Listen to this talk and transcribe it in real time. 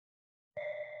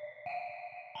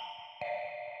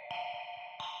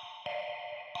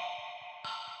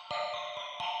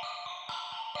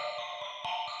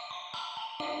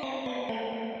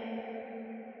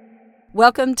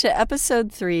Welcome to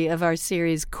episode 3 of our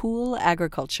series Cool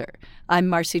Agriculture. I'm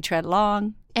Marcy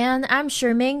Trent-Long. And I'm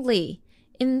Shermaine Lee.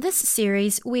 In this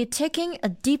series, we're taking a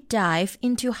deep dive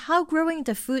into how growing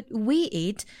the food we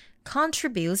eat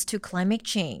contributes to climate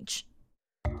change.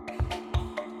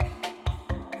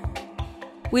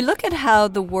 We look at how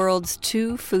the world's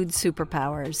two food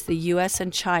superpowers, the US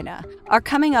and China, are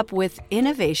coming up with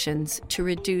innovations to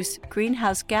reduce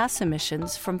greenhouse gas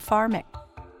emissions from farming.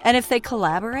 And if they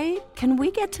collaborate, can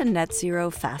we get to net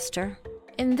zero faster?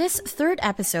 In this third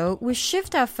episode, we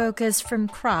shift our focus from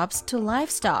crops to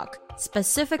livestock,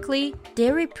 specifically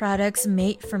dairy products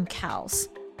made from cows.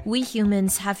 We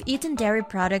humans have eaten dairy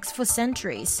products for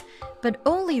centuries, but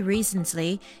only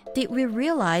recently did we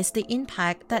realize the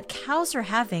impact that cows are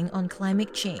having on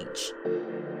climate change.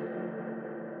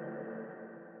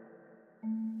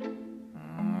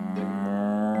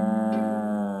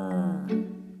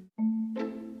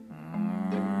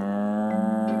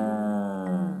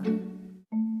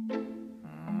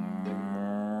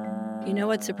 You know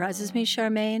what surprises me,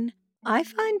 Charmaine? I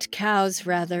find cows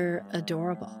rather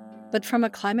adorable. But from a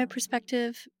climate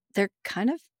perspective, they're kind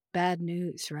of bad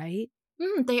news, right?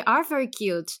 They are very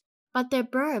cute, but their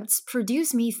burps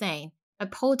produce methane, a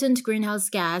potent greenhouse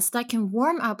gas that can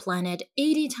warm our planet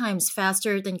 80 times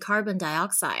faster than carbon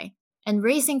dioxide. And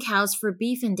raising cows for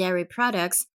beef and dairy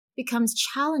products becomes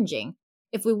challenging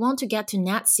if we want to get to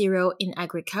net zero in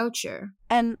agriculture.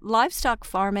 And livestock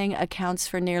farming accounts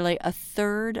for nearly a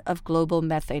third of global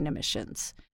methane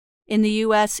emissions. In the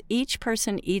U.S., each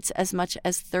person eats as much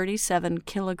as 37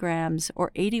 kilograms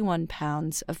or 81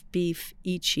 pounds of beef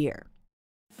each year.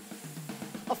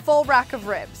 A full rack of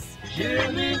ribs.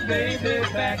 Jimmy Baby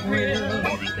back ribs.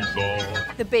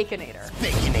 The Baconator.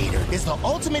 Baconator is the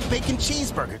ultimate bacon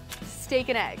cheeseburger. Steak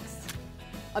and eggs.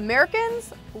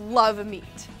 Americans love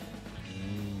meat.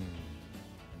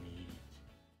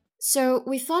 So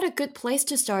we thought a good place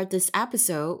to start this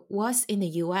episode was in the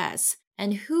US,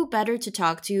 and who better to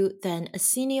talk to than a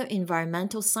senior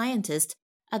environmental scientist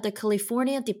at the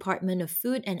California Department of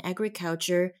Food and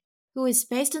Agriculture who is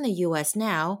based in the US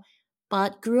now,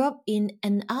 but grew up in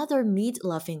another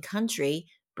meat-loving country,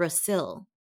 Brazil.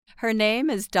 Her name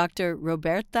is Dr.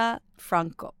 Roberta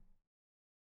Franco.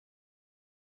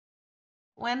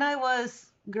 When I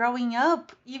was growing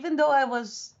up, even though I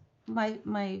was my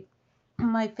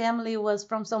family was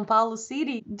from São Paulo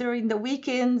City, during the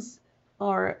weekends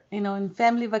or in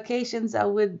family vacations, I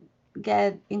would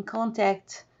get in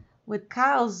contact with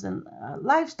cows and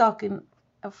livestock and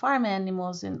farm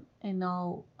animals in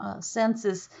all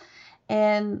senses.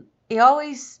 And it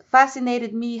always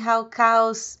fascinated me how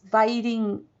cows, by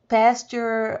eating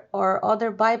pasture or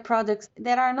other byproducts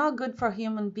that are not good for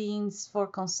human beings for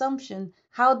consumption,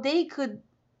 how they could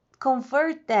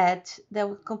convert that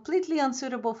were completely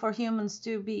unsuitable for humans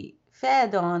to be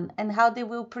fed on, and how they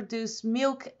will produce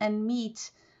milk and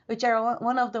meat, which are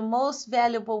one of the most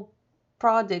valuable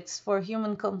products for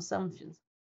human consumption.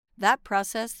 That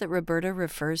process that Roberta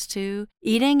refers to,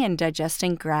 eating and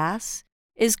digesting grass,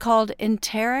 is called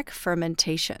enteric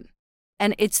fermentation,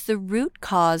 and it's the root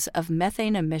cause of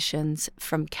methane emissions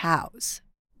from cows.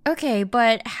 Okay,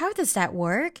 but how does that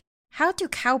work? How do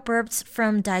cow burps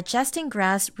from digesting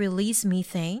grass release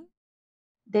methane?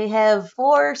 They have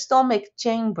 4 stomach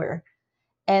chambers,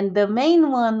 and the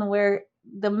main one where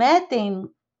the methane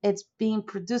is being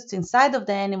produced inside of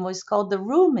the animal is called the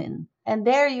rumen. And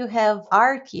there you have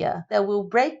archaea that will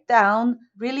break down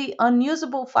really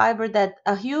unusable fiber that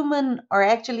a human or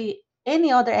actually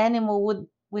any other animal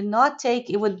would not take.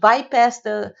 It would bypass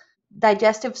the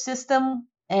digestive system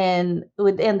and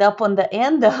would end up on the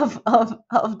end of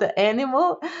the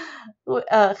animal,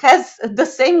 has the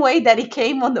same way that it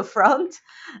came on the front.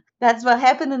 That's what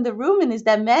happened in the rumen, is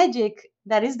that magic,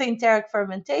 that is the enteric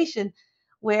fermentation,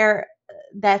 where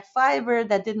that fiber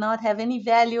that did not have any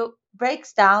value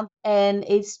breaks down and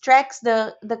it extracts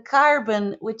the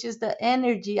carbon, which is the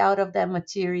energy out of that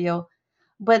material.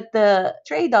 But the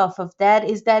trade-off of that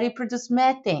is that it produces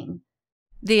methane.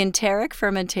 The enteric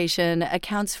fermentation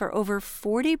accounts for over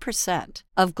 40%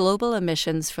 of global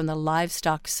emissions from the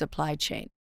livestock supply chain.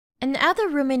 And other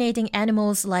ruminating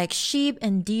animals like sheep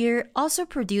and deer also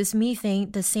produce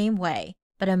methane the same way,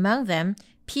 but among them,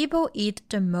 people eat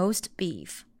the most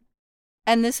beef.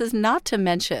 And this is not to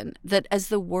mention that as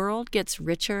the world gets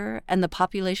richer and the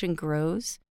population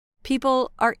grows,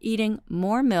 people are eating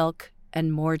more milk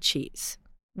and more cheese.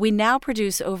 We now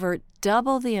produce over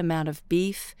double the amount of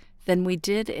beef than we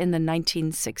did in the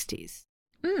 1960s.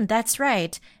 That's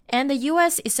right. And the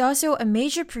US is also a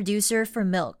major producer for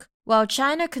milk, While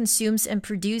China consumes and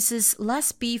produces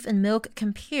less beef and milk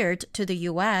compared to the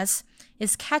US,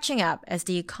 it's catching up as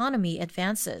the economy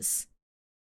advances.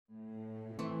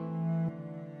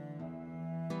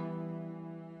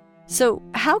 So,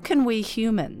 how can we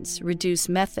humans reduce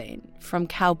methane from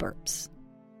cow burps?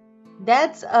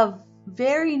 That's a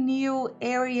very new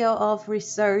area of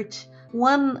research.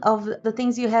 One of the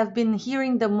things you have been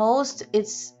hearing the most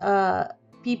is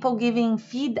people giving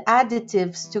feed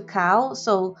additives to cows.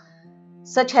 So,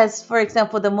 such as, for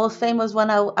example, the most famous one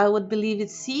I would believe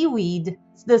is seaweed.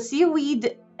 The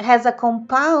seaweed has a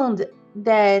compound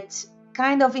that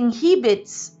kind of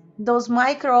inhibits those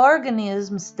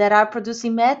microorganisms that are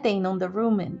producing methane on the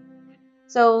rumen.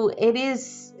 So it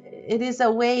is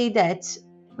a way that,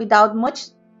 without much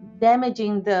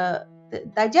damaging the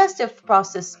digestive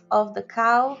process of the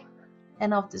cow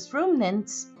and of these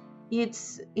ruminants,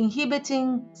 it's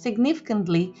inhibiting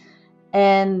significantly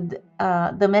and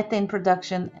the methane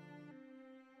production.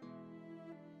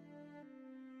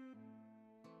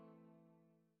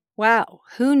 Wow,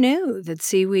 who knew that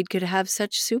seaweed could have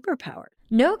such superpower?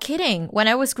 No kidding. When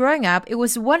I was growing up, it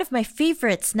was one of my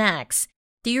favorite snacks.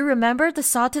 Do you remember the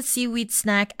salted seaweed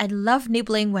snack I loved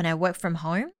nibbling when I worked from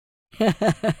home?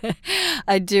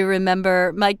 I do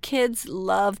remember. My kids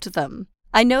loved them.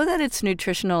 I know that it's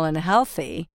nutritional and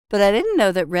healthy, but I didn't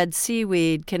know that red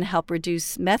seaweed can help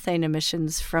reduce methane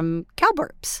emissions from cow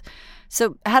burps.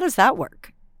 So how does that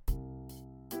work?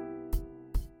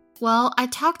 Well, I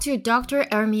talked to Dr.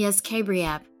 Ermias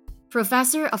Kabriab,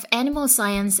 professor of animal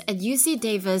science at UC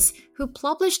Davis, who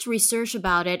published research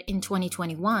about it in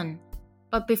 2021.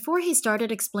 But before he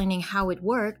started explaining how it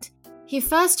worked, he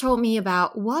first told me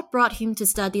about what brought him to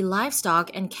study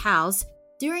livestock and cows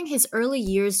during his early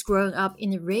years growing up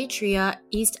in Eritrea,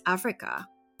 East Africa.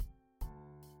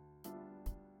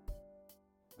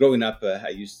 Growing up, I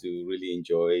used to really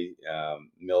enjoy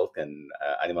milk and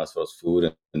animal source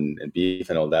food and beef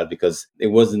and all that because it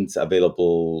wasn't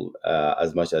available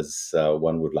as much as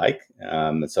one would like.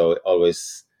 So it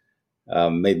always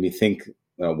made me think,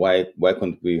 why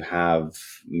couldn't we have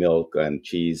milk and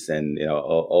cheese and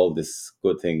all these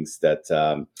good things that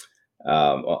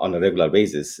on a regular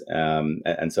basis?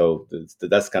 And so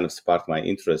that's kind of sparked my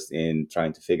interest in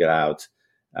trying to figure out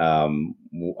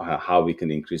how we can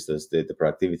increase the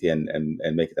productivity and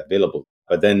make it available.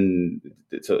 But then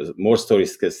so more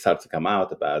stories start to come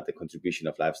out about the contribution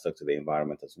of livestock to the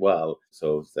environment as well.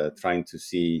 So trying to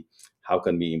see how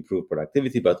can we improve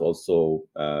productivity, but also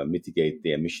mitigate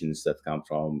the emissions that come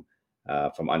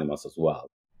from animals as well.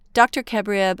 Dr.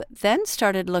 Kabriab then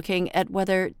started looking at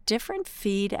whether different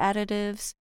feed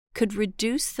additives could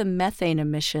reduce the methane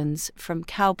emissions from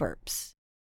cow burps.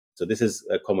 So this is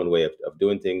a common way of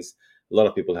doing things. A lot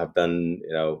of people have done,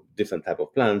 different type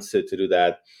of plants to do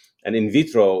that. And in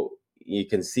vitro, you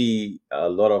can see a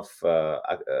lot of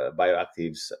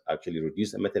bioactives actually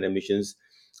reduce the methane emissions.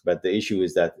 But the issue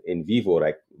is that in vivo,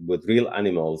 like with real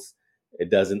animals, it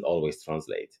doesn't always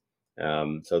translate.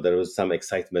 So there was some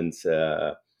excitement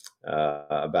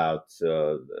about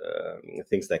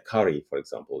things like curry, for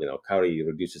example. Curry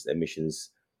reduces emissions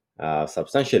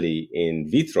substantially in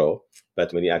vitro,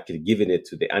 but when you actually given it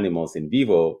to the animals in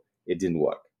vivo, it didn't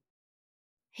work.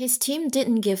 His team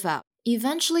didn't give up.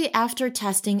 Eventually, after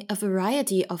testing a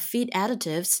variety of feed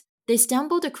additives, they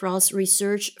stumbled across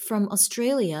research from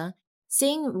Australia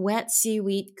saying wet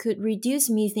seaweed could reduce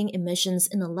methane emissions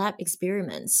in the lab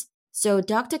experiments. So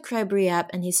Dr. Kabriab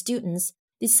and his students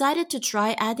decided to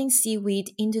try adding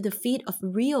seaweed into the feed of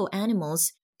real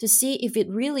animals to see if it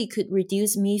really could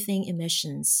reduce methane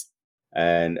emissions.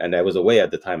 And I was away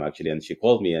at the time, actually, and she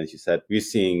called me and she said, we're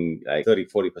seeing like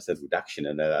 30-40% reduction.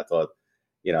 And I thought,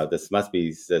 this must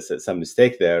be some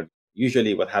mistake there.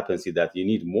 Usually what happens is that you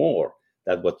need more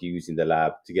than what you use in the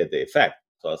lab to get the effect.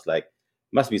 So I was like,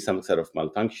 must be some sort of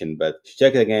malfunction. But she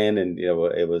checked again, and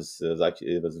it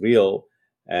was real.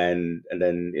 And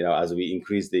then as we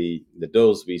increased the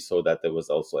dose, we saw that there was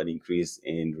also an increase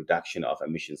in reduction of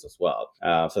emissions as well.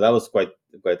 So that was quite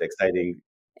exciting.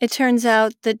 It turns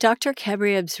out that Dr.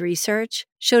 Kabriab's research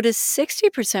showed a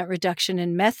 60% reduction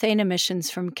in methane emissions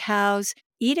from cows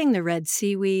eating the red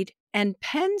seaweed, and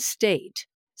Penn State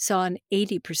saw an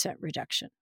 80% reduction.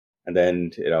 And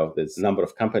then, there's a number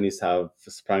of companies have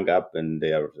sprung up, and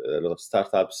there are a lot of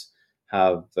startups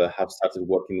have started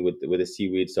working with the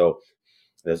seaweed. So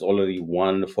there's already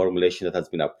one formulation that has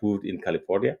been approved in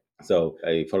California. So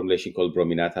a formulation called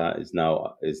Brominata is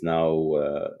now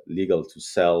legal to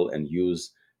sell and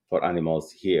use for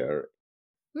animals here.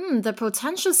 The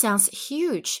potential sounds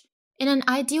huge. In an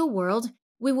ideal world,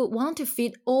 we would want to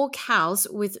feed all cows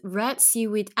with red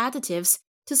seaweed additives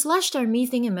to slash their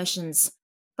methane emissions.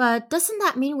 But doesn't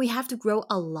that mean we have to grow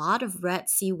a lot of red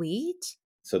seaweed?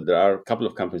 So there are a couple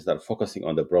of companies that are focusing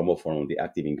on the bromoform, the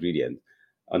active ingredient.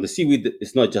 On the seaweed,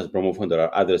 it's not just bromoform, there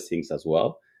are other things as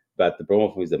well, but the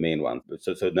bromoform is the main one.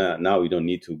 So now we don't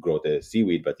need to grow the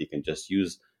seaweed, but you can just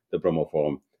use the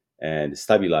bromoform and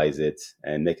stabilize it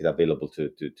and make it available to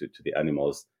the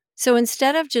animals. So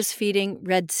instead of just feeding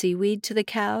red seaweed to the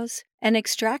cows, an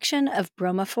extraction of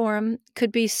bromoform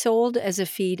could be sold as a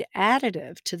feed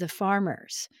additive to the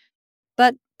farmers.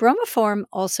 But bromoform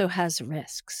also has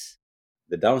risks.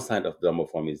 The downside of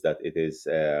bromoform is that it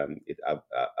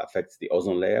affects the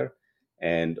ozone layer,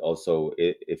 and also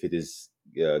if it is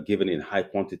given in high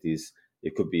quantities,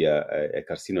 it could be a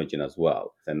carcinogen as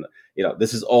well. And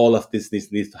this is all of this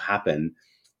needs to happen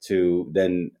to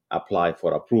then apply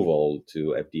for approval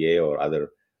to FDA or other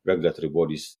regulatory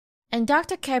bodies. And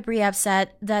Dr. Kabriev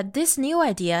said that this new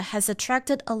idea has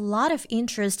attracted a lot of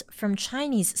interest from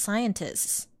Chinese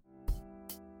scientists.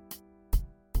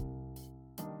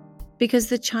 Because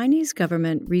the Chinese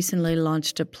government recently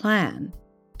launched a plan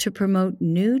to promote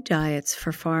new diets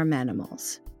for farm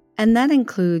animals. And that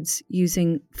includes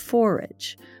using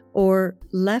forage or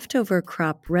leftover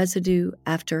crop residue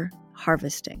after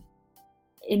harvesting.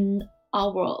 In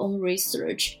our own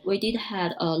research, we did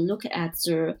have a look at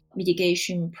the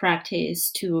mitigation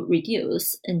practice to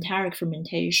reduce enteric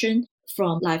fermentation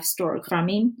from livestock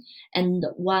farming. And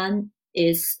one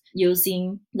is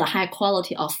using the high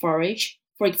quality of forage,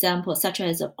 for example, such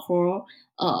as coral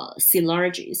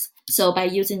silages. So by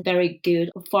using very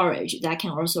good forage, that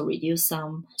can also reduce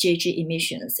some GHG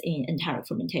emissions in enteric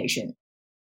fermentation.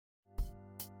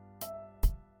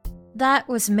 That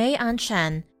was Mei-An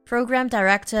Chen, Program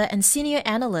Director and Senior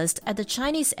Analyst at the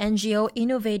Chinese NGO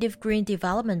Innovative Green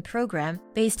Development Program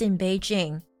based in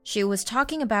Beijing. She was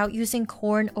talking about using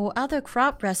corn or other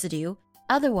crop residue,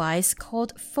 otherwise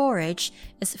called forage,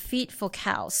 as feed for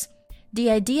cows. The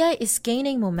idea is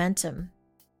gaining momentum.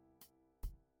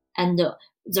 And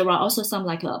there are also some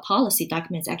policy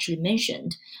documents actually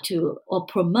mentioned to or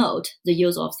promote the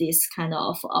use of this kind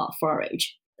of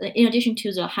forage. In addition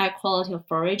to the high quality of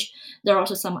forage, there are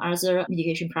also some other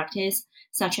mitigation practices,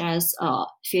 such as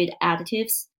feed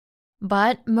additives.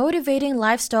 But motivating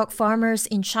livestock farmers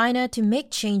in China to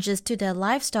make changes to their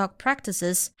livestock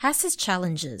practices has its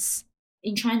challenges.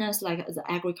 In China, the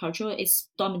agriculture is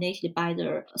dominated by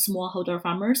the smallholder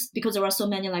farmers because there are so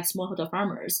many smallholder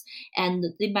farmers, and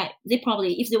they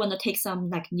probably, if they want to take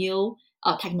some new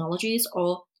technologies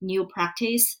or new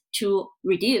practice to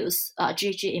reduce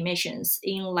GHG emissions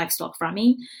in livestock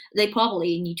farming, they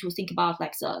probably need to think about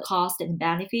the cost and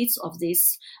benefits of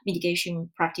these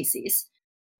mitigation practices.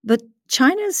 But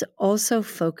China's also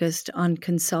focused on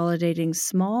consolidating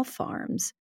small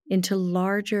farms into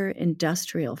larger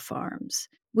industrial farms,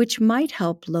 which might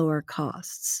help lower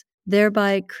costs,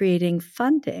 thereby creating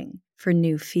funding for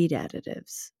new feed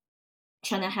additives.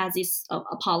 China has this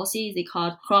policy they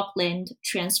call cropland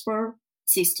transfer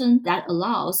system that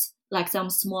allows some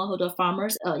smallholder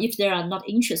farmers, if they are not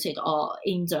interested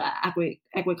in the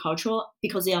agriculture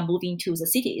because they are moving to the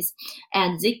cities,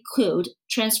 and they could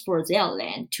transfer their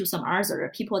land to some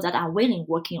other people that are willing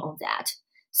working on that.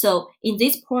 So in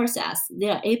this process, they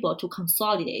are able to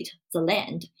consolidate the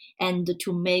land and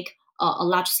to make a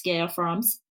large-scale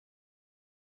farms.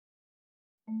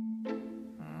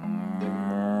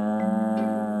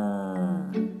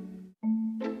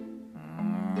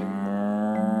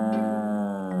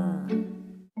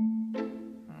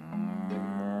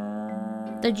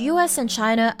 The US and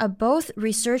China are both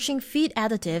researching feed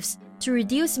additives to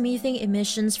reduce methane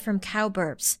emissions from cow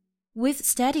burps, with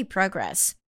steady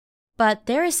progress. But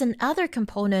there is another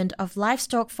component of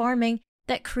livestock farming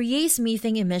that creates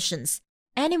methane emissions: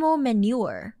 animal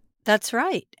manure. That's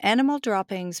right. Animal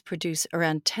droppings produce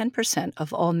around 10%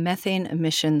 of all methane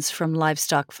emissions from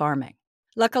livestock farming.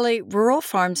 Luckily, rural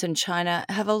farms in China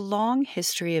have a long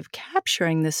history of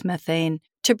capturing this methane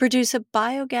to produce a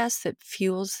biogas that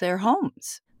fuels their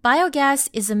homes. Biogas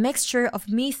is a mixture of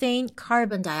methane,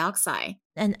 carbon dioxide,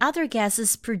 and other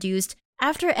gases produced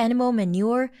after animal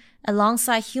manure,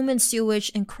 alongside human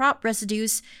sewage and crop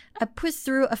residues, are put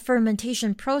through a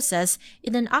fermentation process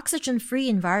in an oxygen-free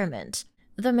environment.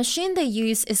 The machine they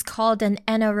use is called an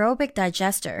anaerobic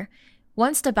digester.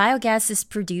 Once the biogas is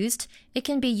produced, it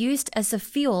can be used as a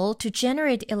fuel to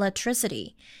generate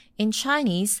electricity. In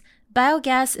Chinese,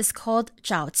 biogas is called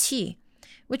沼气,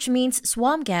 which means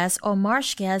swamp gas or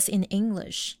marsh gas in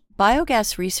English.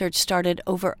 Biogas research started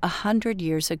over 100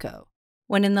 years ago,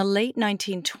 when in the late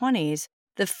 1920s,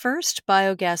 the first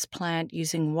biogas plant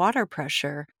using water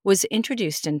pressure was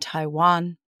introduced in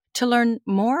Taiwan. To learn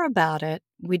more about it,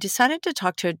 we decided to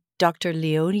talk to Dr.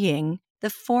 Liu Ying, the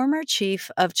former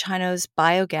chief of China's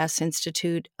Biogas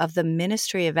Institute of the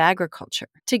Ministry of Agriculture,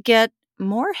 to get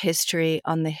more history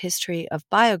on the history of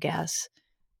biogas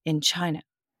in China.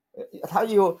 它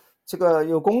有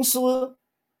公司，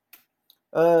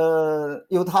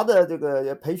有它的这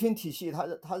个培训体系，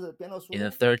它是编了书。 In the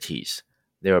 30s,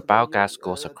 there were biogas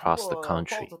schools across the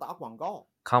country.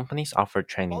 Companies offered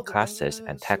training classes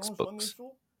and textbooks.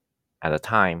 At the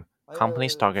time,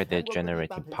 companies targeted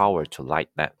generating power to light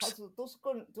lamps.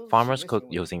 Farmers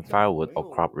cooked using firewood or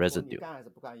crop residue,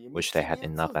 which they had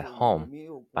enough at home,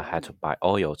 but had to buy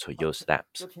oil to use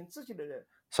lamps.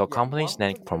 So companies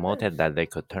then promoted that they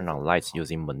could turn on lights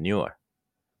using manure,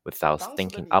 without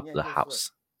stinking up the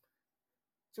house.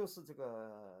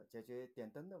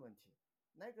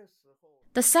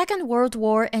 The Second World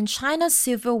War and China's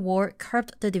Civil War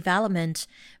curbed the development,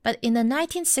 but in the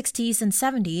 1960s and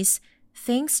 70s,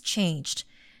 things changed.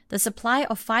 The supply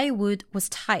of firewood was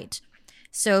tight,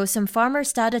 so some farmers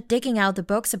started digging out the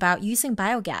books about using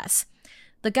biogas.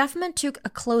 The government took a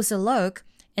closer look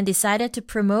and decided to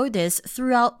promote this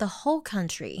throughout the whole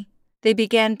country. They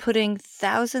began putting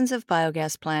thousands of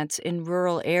biogas plants in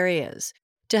rural areas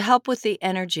to help with the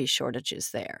energy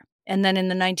shortages there. And then in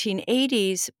the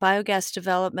 1980s, biogas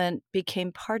development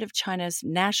became part of China's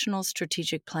national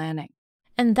strategic planning.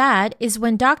 And that is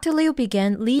when Dr. Liu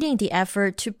began leading the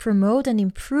effort to promote and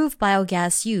improve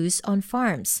biogas use on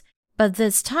farms. But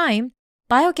this time,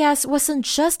 biogas wasn't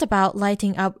just about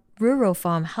lighting up rural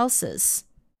farmhouses.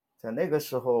 在那个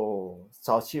时候，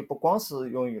早期不光是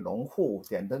用于农户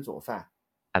点灯煮饭。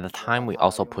 At the time, we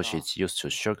also pushed its use to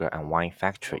sugar and wine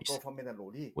factories.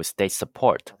 With state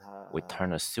support, we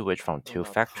turned a sewage from 2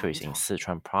 factories in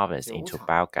Sichuan province into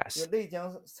biogas.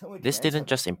 This didn't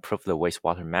just improve the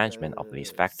wastewater management of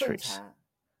these factories,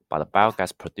 but the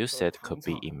biogas produced could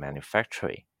be in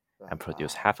manufacturing and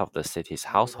produce half of the city's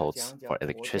households for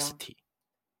electricity.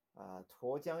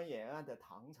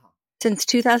 Since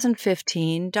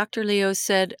 2015, Dr. Liu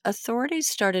said authorities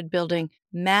started building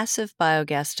massive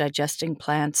biogas digesting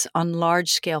plants on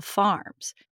large-scale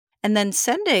farms, and then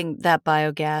sending that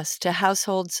biogas to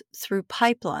households through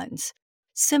pipelines,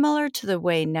 similar to the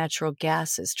way natural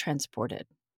gas is transported.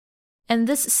 And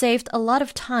this saved a lot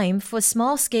of time for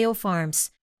small-scale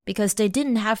farms, because they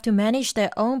didn't have to manage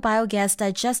their own biogas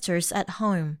digesters at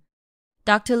home.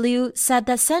 Dr. Liu said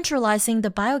that centralizing the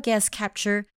biogas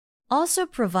capture also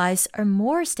provides a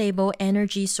more stable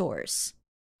energy source.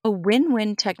 A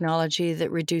win-win technology that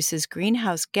reduces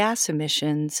greenhouse gas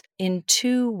emissions in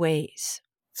 2 ways.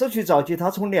 If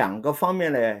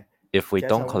we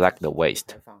don't collect the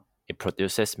waste, it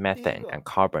produces methane and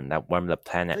carbon that warm the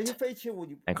planet,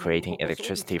 and creating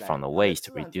electricity from the waste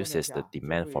reduces the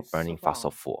demand for burning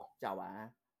fossil fuel.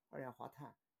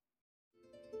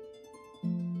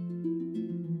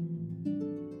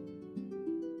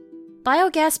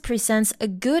 Biogas presents a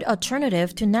good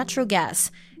alternative to natural gas.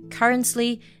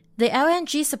 Currently, the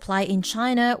LNG supply in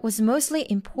China was mostly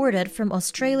imported from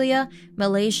Australia,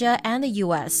 Malaysia, and the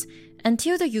US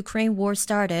until the Ukraine war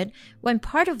started, when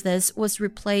part of this was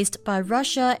replaced by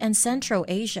Russia and Central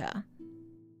Asia.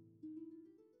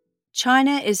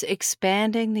 China is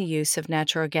expanding the use of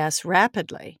natural gas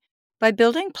rapidly by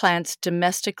building plants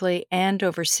domestically and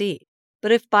overseas.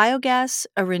 But if biogas,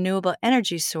 a renewable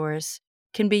energy source,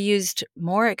 can be used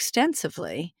more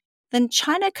extensively, then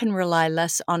China can rely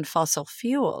less on fossil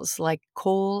fuels like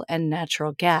coal and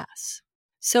natural gas.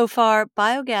 So far,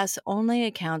 biogas only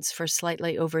accounts for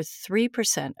slightly over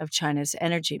 3% of China's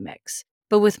energy mix.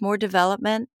 But with more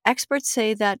development, experts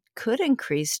say that could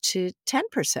increase to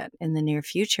 10% in the near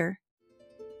future.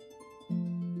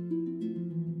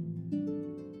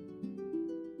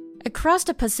 Across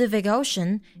the Pacific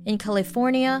Ocean, in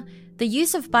California, the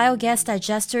use of biogas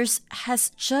digesters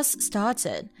has just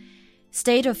started.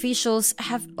 State officials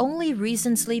have only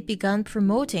recently begun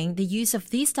promoting the use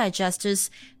of these digesters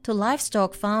to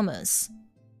livestock farmers.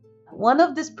 One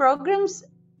of these programs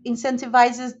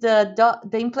incentivizes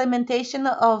the implementation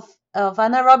of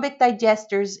anaerobic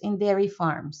digesters in dairy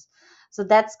farms. So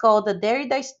that's called the Dairy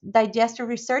Digester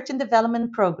Research and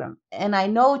Development Program. And I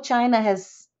know China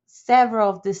has several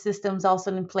of these systems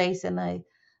also in place, and I'm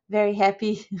very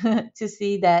happy to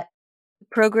see that. The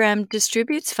program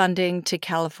distributes funding to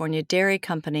California dairy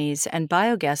companies and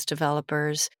biogas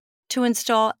developers to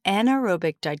install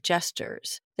anaerobic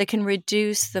digesters that can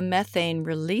reduce the methane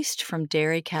released from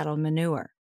dairy cattle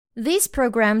manure. These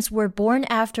programs were born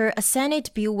after a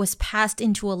Senate bill was passed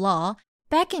into a law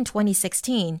back in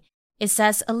 2016. It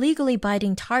sets a legally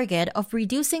binding target of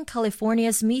reducing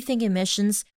California's methane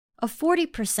emissions of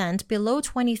 40% below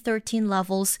 2013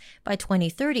 levels by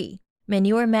 2030.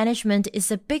 Manure management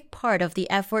is a big part of the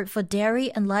effort for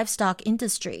dairy and livestock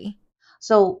industry.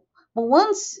 So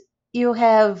once you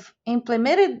have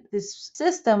implemented this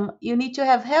system, you need to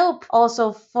have help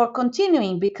also for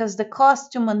continuing, because the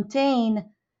cost to maintain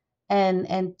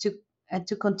and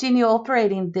to continue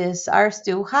operating this are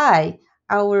still high.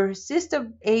 Our sister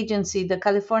agency, the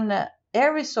California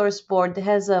Air Resource Board,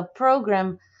 has a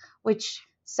program which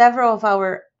several of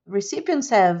our recipients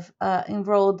have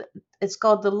enrolled. It's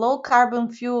called the Low Carbon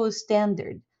Fuel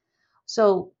Standard.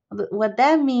 So what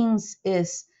that means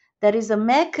is there is a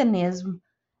mechanism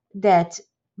that,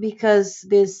 because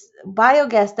this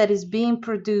biogas that is being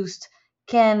produced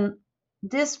can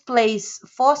displace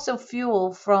fossil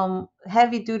fuel from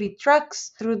heavy duty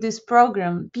trucks through this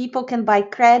program, people can buy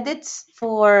credits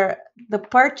for the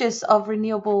purchase of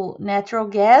renewable natural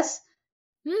gas.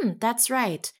 That's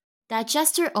right.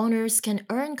 Digester owners can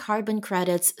earn carbon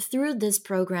credits through this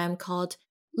program called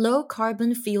Low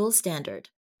Carbon Fuel Standard.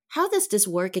 How does this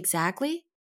work exactly?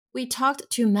 We talked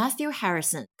to Matthew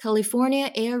Harrison, California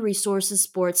Air Resources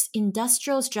Board's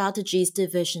Industrial Strategies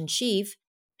Division Chief,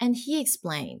 and he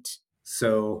explained.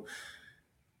 So,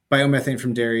 biomethane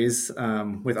from dairies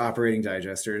with operating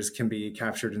digesters can be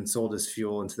captured and sold as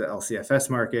fuel into the LCFS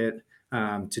market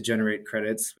to generate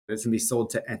credits. It can be sold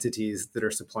to entities that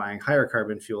are supplying higher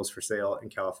carbon fuels for sale in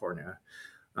California.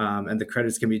 And the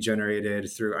credits can be generated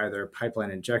through either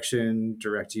pipeline injection,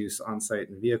 direct use on-site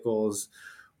in vehicles,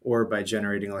 or by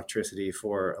generating electricity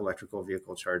for electrical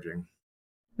vehicle charging.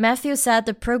 Matthew said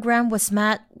the program was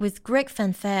met with great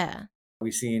fanfare.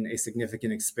 We've seen a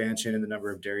significant expansion in the number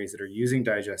of dairies that are using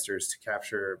digesters to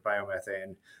capture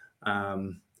biomethane,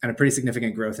 and a pretty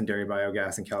significant growth in dairy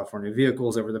biogas in California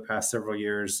vehicles over the past several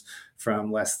years,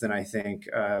 from less than, I think,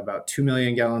 about 2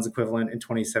 million gallons equivalent in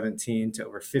 2017 to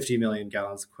over 50 million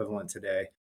gallons equivalent today.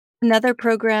 Another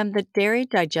program that dairy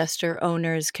digester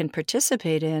owners can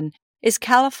participate in is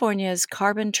California's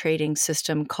carbon trading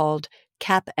system called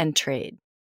Cap and Trade.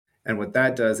 And what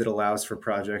that does, it allows for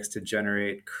projects to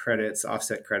generate credits,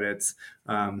 offset credits,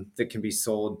 that can be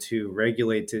sold to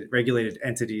regulated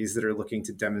entities that are looking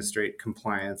to demonstrate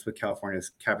compliance with California's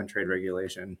cap and trade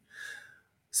regulation.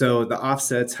 So the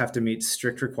offsets have to meet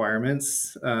strict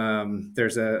requirements.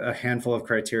 There's a handful of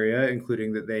criteria,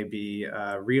 including that they be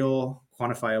real,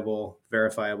 quantifiable,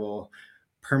 verifiable,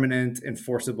 permanent,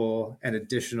 enforceable, and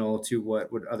additional to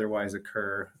what would otherwise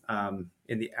occur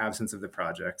in the absence of the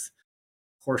projects.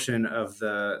 Portion of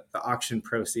the auction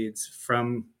proceeds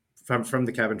from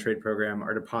the cap and trade program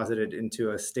are deposited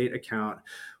into a state account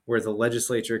where the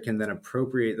legislature can then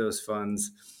appropriate those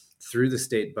funds through the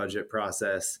state budget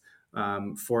process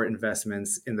for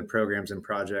investments in the programs and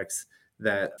projects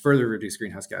that further reduce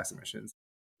greenhouse gas emissions.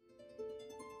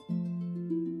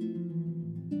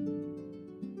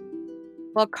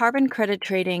 While carbon credit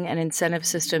trading and incentive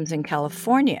systems in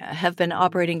California have been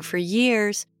operating for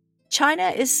years, China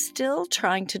is still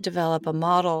trying to develop a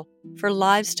model for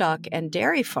livestock and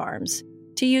dairy farms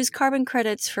to use carbon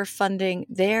credits for funding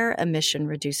their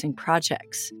emission-reducing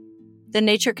projects. The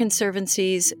Nature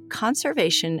Conservancy's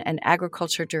Conservation and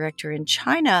Agriculture Director in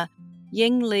China,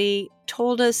 Ying Li,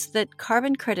 told us that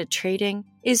carbon credit trading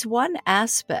is one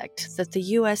aspect that the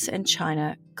U.S. and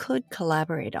China could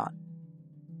collaborate on.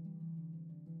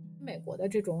 美国的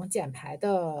这种减排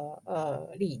的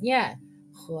理念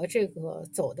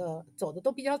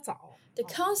The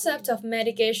concept of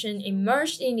mitigation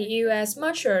emerged in the US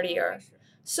much earlier.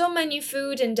 So many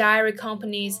food and dairy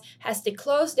companies has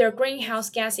disclosed their greenhouse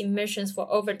gas emissions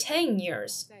for over 10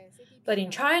 years. But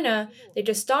in China, they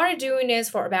just started doing this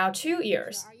for about 2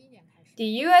 years. The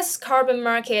US carbon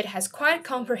market has quite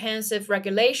comprehensive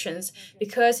regulations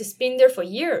because it's been there for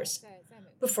years.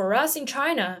 But for us in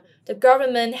China, the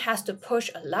government has to push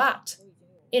a lot.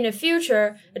 In the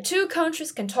future, the two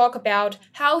countries can talk about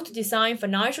how to design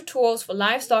financial tools for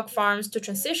livestock farms to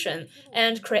transition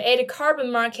and create a carbon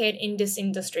market in this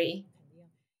industry.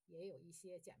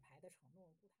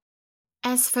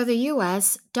 As for the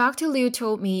US, Dr. Liu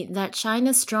told me that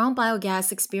China's strong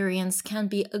biogas experience can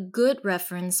be a good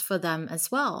reference for them as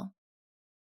well.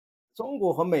 中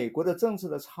国和美国的政策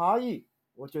的差异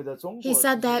He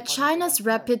said that China's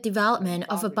rapid development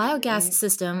of a biogas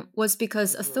system was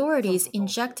because authorities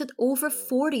injected over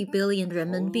 40 billion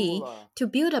renminbi to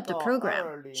build up the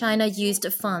program. China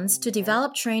used funds to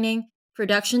develop training,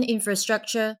 production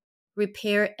infrastructure,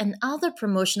 repair, and other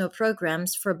promotional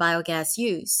programs for biogas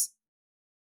use.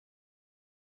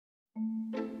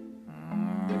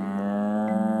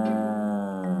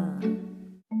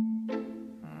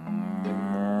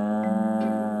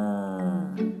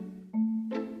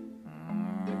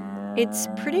 It's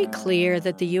pretty clear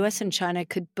that the US and China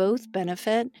could both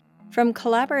benefit from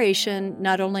collaboration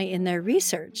not only in their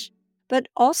research, but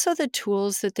also the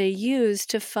tools that they use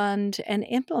to fund and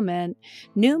implement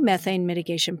new methane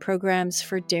mitigation programs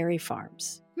for dairy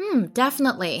farms.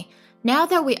 Definitely. Now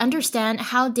that we understand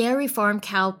how dairy farm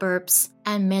cow burps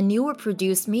and manure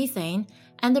produce methane,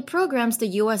 and the programs the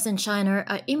US and China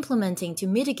are implementing to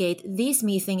mitigate these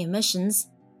methane emissions,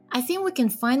 I think we can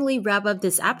finally wrap up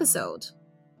this episode.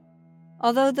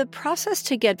 Although the process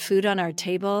to get food on our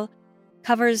table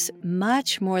covers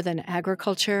much more than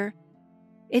agriculture,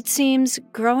 it seems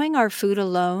growing our food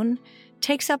alone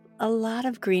takes up a lot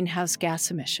of greenhouse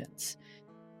gas emissions.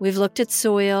 We've looked at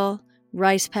soil,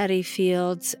 rice paddy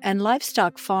fields, and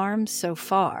livestock farms so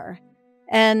far,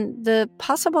 and the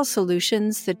possible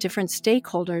solutions that different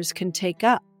stakeholders can take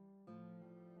up.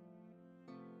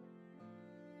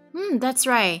 That's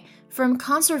right. From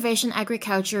conservation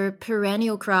agriculture,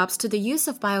 perennial crops to the use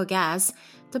of biogas,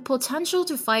 the potential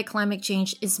to fight climate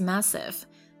change is massive.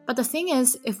 But the thing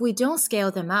is, if we don't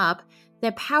scale them up,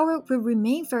 their power will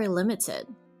remain very limited.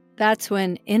 That's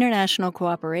when international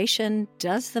cooperation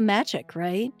does the magic,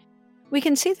 right? We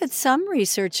can see that some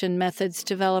research and methods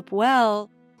develop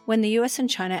well when the US and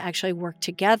China actually work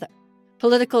together.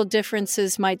 Political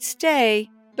differences might stay,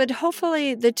 but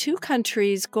hopefully the two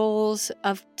countries' goals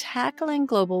of tackling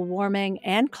global warming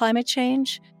and climate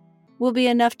change will be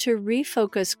enough to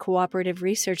refocus cooperative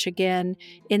research again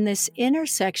in this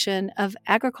intersection of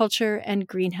agriculture and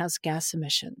greenhouse gas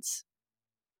emissions.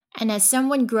 And as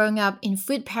someone growing up in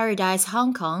food paradise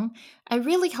Hong Kong, I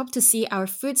really hope to see our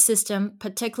food system,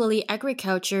 particularly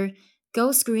agriculture,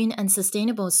 goes green and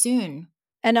sustainable soon.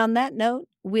 And on that note,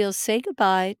 we'll say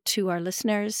goodbye to our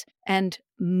listeners and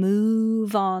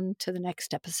move on to the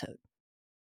next episode.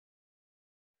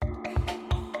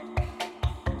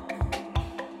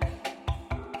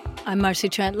 I'm Marcy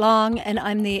Trent Long, and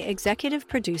I'm the executive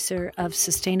producer of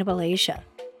Sustainable Asia.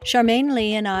 Charmaine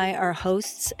Lee and I are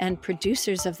hosts and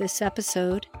producers of this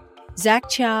episode. Zach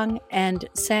Chiang and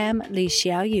Sam Lee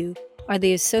Xiaoyu are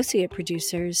the associate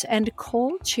producers, and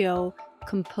Cole Chiu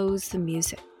composed the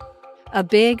music. A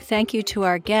big thank you to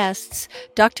our guests,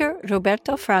 Dr.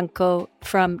 Roberto Franco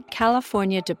from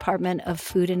California Department of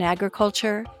Food and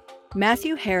Agriculture,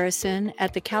 Matthew Harrison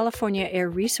at the California Air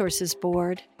Resources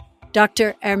Board,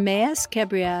 Dr. Hermes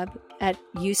Kebriab at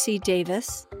UC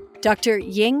Davis, Dr.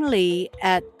 Ying Li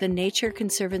at the Nature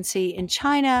Conservancy in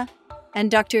China, and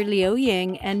Dr. Liu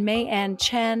Ying and Mei Ann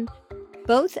Chen,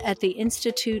 both at the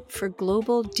Institute for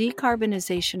Global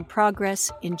Decarbonization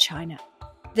Progress in China.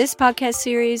 This podcast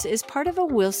series is part of a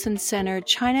Wilson Center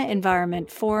China Environment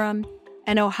Forum,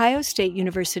 an Ohio State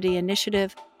University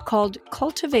initiative called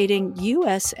Cultivating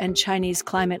U.S. and Chinese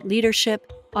Climate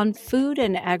Leadership on Food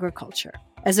and Agriculture.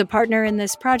 As a partner in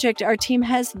this project, our team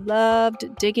has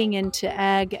loved digging into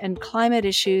ag and climate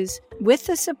issues with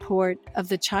the support of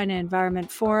the China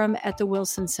Environment Forum at the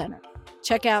Wilson Center.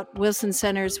 Check out Wilson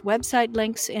Center's website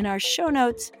links in our show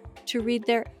notes to read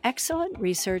their excellent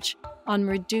research on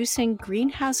reducing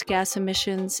greenhouse gas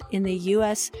emissions in the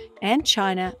U.S. and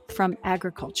China from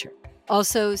agriculture.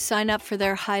 Also, sign up for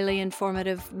their highly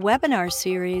informative webinar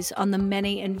series on the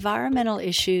many environmental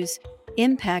issues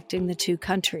impacting the two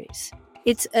countries.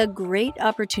 It's a great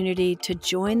opportunity to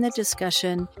join the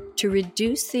discussion to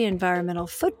reduce the environmental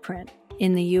footprint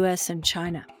in the U.S. and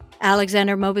China.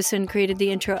 Alexander Mobison created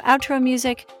the intro-outro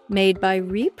music made by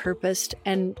repurposed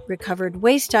and recovered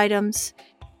waste items.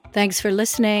 Thanks for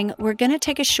listening. We're going to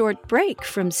take a short break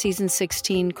from Season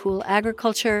 16 Cool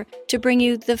Agriculture to bring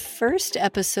you the first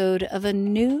episode of a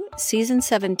new Season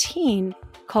 17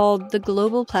 called The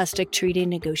Global Plastic Treaty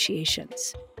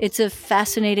Negotiations. It's a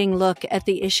fascinating look at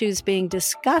the issues being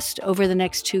discussed over the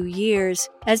next 2 years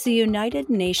as the United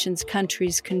Nations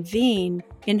countries convene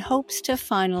in hopes to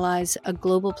finalize a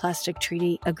global plastic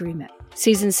treaty agreement.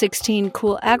 Season 16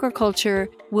 Cool Agriculture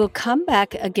will come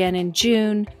back again in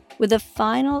June with a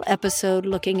final episode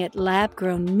looking at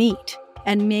lab-grown meat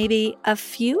and maybe a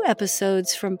few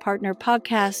episodes from partner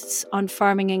podcasts on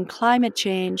farming and climate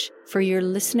change for your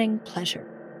listening pleasure.